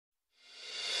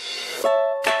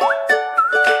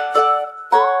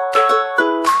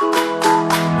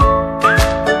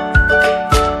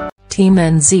Team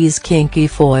NZ's kinky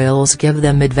foils give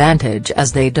them advantage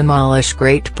as they demolish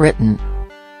Great Britain.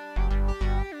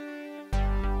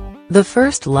 The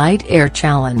first light air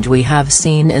challenge we have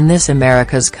seen in this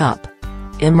America's Cup.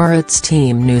 Emirates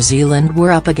Team New Zealand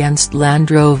were up against Land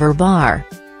Rover Bar.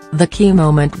 The key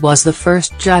moment was the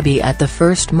first jabby at the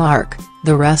first mark,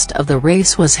 the rest of the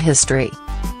race was history.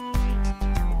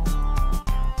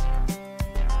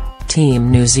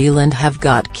 Team New Zealand have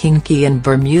got kinky in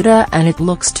Bermuda and it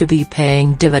looks to be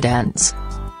paying dividends.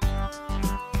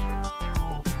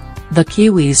 The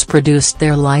Kiwis produced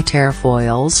their light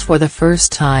airfoils for the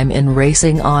first time in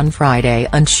racing on Friday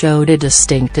and showed a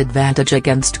distinct advantage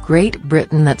against Great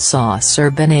Britain that saw Sir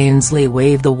Ben Ainslie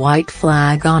wave the white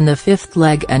flag on the fifth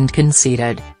leg and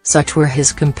conceded, such were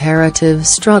his comparative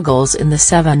struggles in the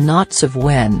 7 knots of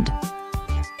wind.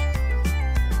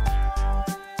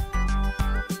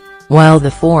 While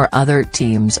the 4 other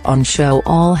teams on show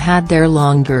all had their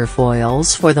longer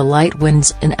foils for the light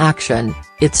winds in action,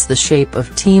 it's the shape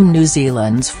of Team New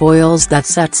Zealand's foils that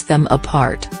sets them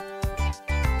apart.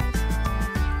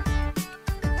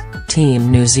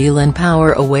 Team New Zealand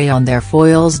power away on their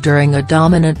foils during a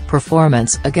dominant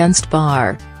performance against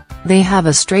Bar. They have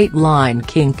a straight line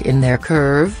kink in their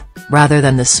curve, rather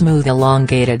than the smooth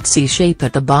elongated C shape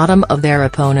at the bottom of their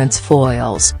opponent's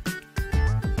foils.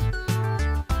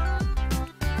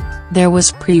 There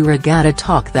was pre-regatta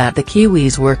talk that the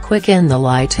Kiwis were quick in the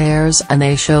light airs and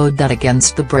they showed that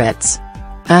against the Brits.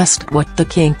 Asked what the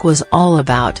kink was all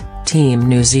about, Team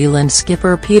New Zealand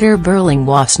skipper Peter Burling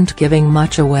wasn't giving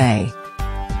much away.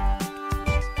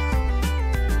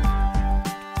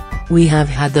 "We have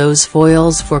had those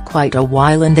foils for quite a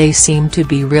while and they seem to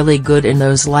be really good in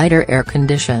those lighter air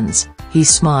conditions," he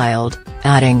smiled,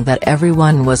 adding that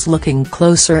everyone was looking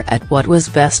closer at what was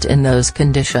best in those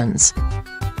conditions.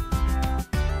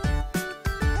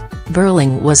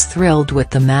 Burling was thrilled with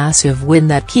the massive win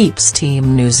that keeps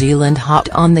Team New Zealand hot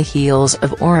on the heels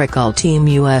of Oracle Team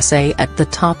USA at the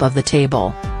top of the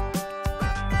table.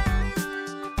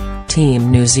 Team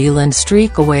New Zealand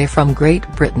streak away from Great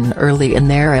Britain early in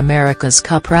their America's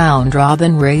Cup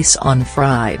round-robin race on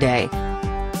Friday.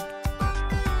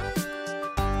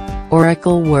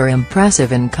 Oracle were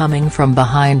impressive in coming from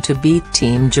behind to beat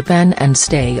Team Japan and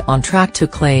stay on track to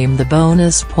claim the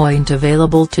bonus point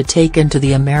available to take into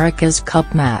the America's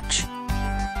Cup match.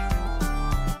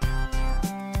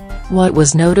 What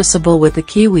was noticeable with the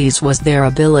Kiwis was their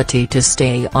ability to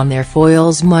stay on their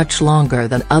foils much longer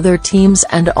than other teams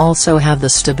and also have the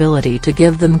stability to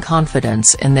give them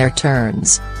confidence in their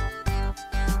turns.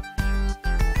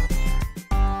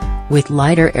 With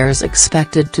lighter airs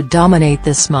expected to dominate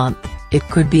this month, it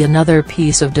could be another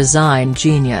piece of design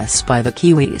genius by the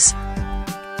Kiwis.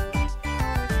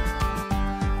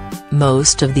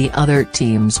 Most of the other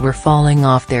teams were falling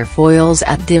off their foils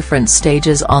at different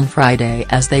stages on Friday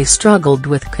as they struggled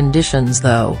with conditions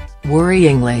though,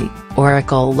 worryingly,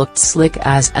 Oracle looked slick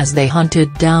as they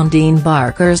hunted down Dean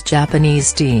Barker's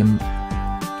Japanese team.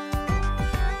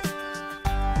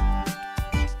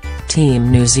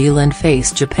 Team New Zealand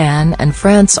faced Japan and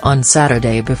France on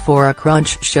Saturday before a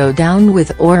crunch showdown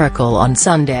with Oracle on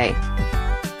Sunday.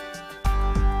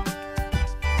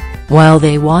 While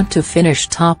they want to finish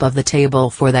top of the table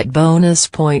for that bonus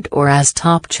point or as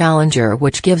top challenger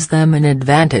which gives them an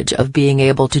advantage of being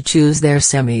able to choose their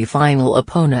semi-final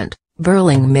opponent,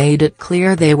 Burling made it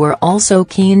clear they were also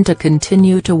keen to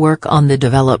continue to work on the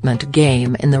development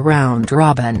game in the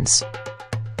round-robins.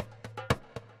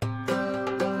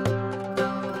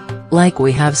 "Like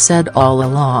we have said all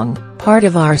along, part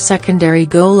of our secondary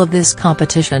goal of this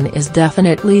competition is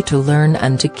definitely to learn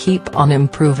and to keep on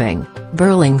improving,"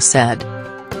 Burling said.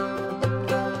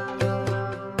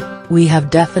 "We have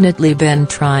definitely been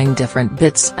trying different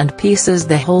bits and pieces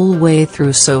the whole way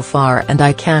through so far and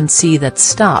I can't see that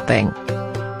stopping.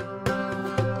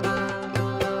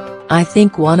 I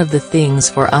think one of the things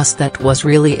for us that was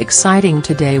really exciting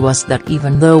today was that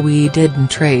even though we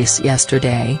didn't race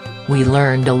yesterday, we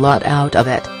learned a lot out of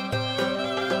it.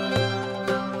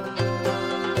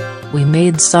 We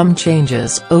made some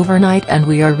changes overnight and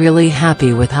we are really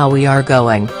happy with how we are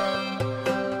going.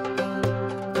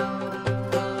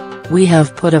 We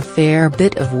have put a fair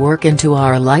bit of work into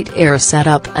our light air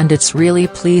setup and it's really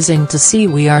pleasing to see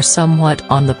we are somewhat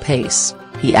on the pace,"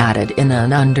 he added in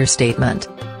an understatement.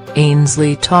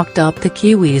 Ainslie talked up the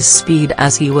Kiwis' speed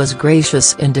as he was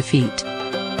gracious in defeat.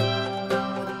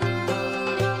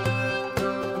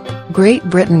 Great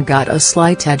Britain got a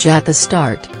slight edge at the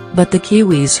start, but the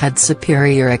Kiwis had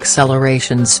superior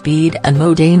acceleration speed and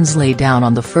mowed Ainsley down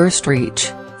on the first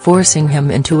reach, forcing him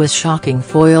into a shocking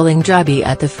foiling jabby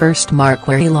at the first mark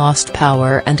where he lost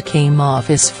power and came off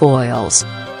his foils.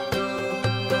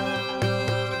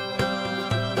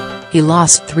 He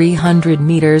lost 300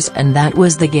 meters and that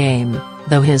was the game,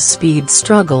 though his speed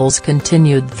struggles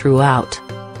continued throughout.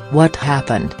 "What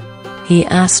happened?" he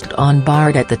asked on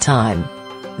board at the time.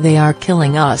 "They are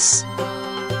killing us."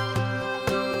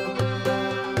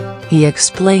 He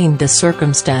explained the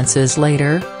circumstances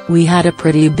later. "We had a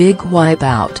pretty big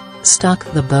wipeout, stuck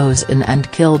the bows in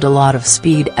and killed a lot of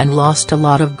speed and lost a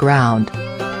lot of ground.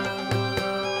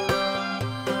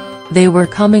 They were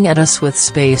coming at us with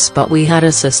space but we had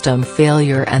a system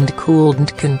failure and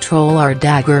couldn't control our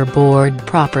dagger board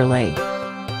properly."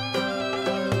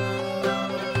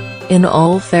 In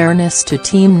all fairness to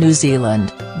Team New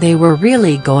Zealand, they were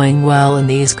really going well in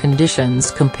these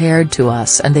conditions compared to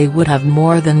us and they would have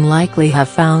more than likely have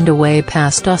found a way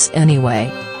past us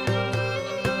anyway.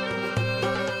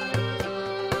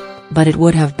 But it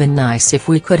would have been nice if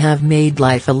we could have made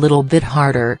life a little bit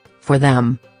harder for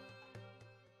them.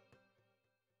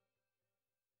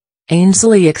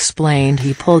 Ainsley explained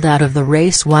he pulled out of the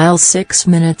race while 6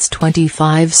 minutes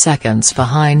 25 seconds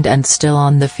behind and still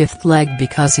on the fifth leg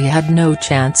because he had no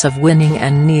chance of winning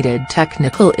and needed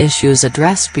technical issues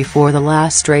addressed before the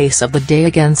last race of the day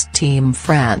against Team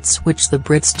France, which the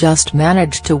Brits just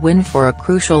managed to win for a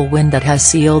crucial win that has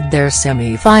sealed their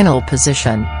semi-final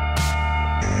position.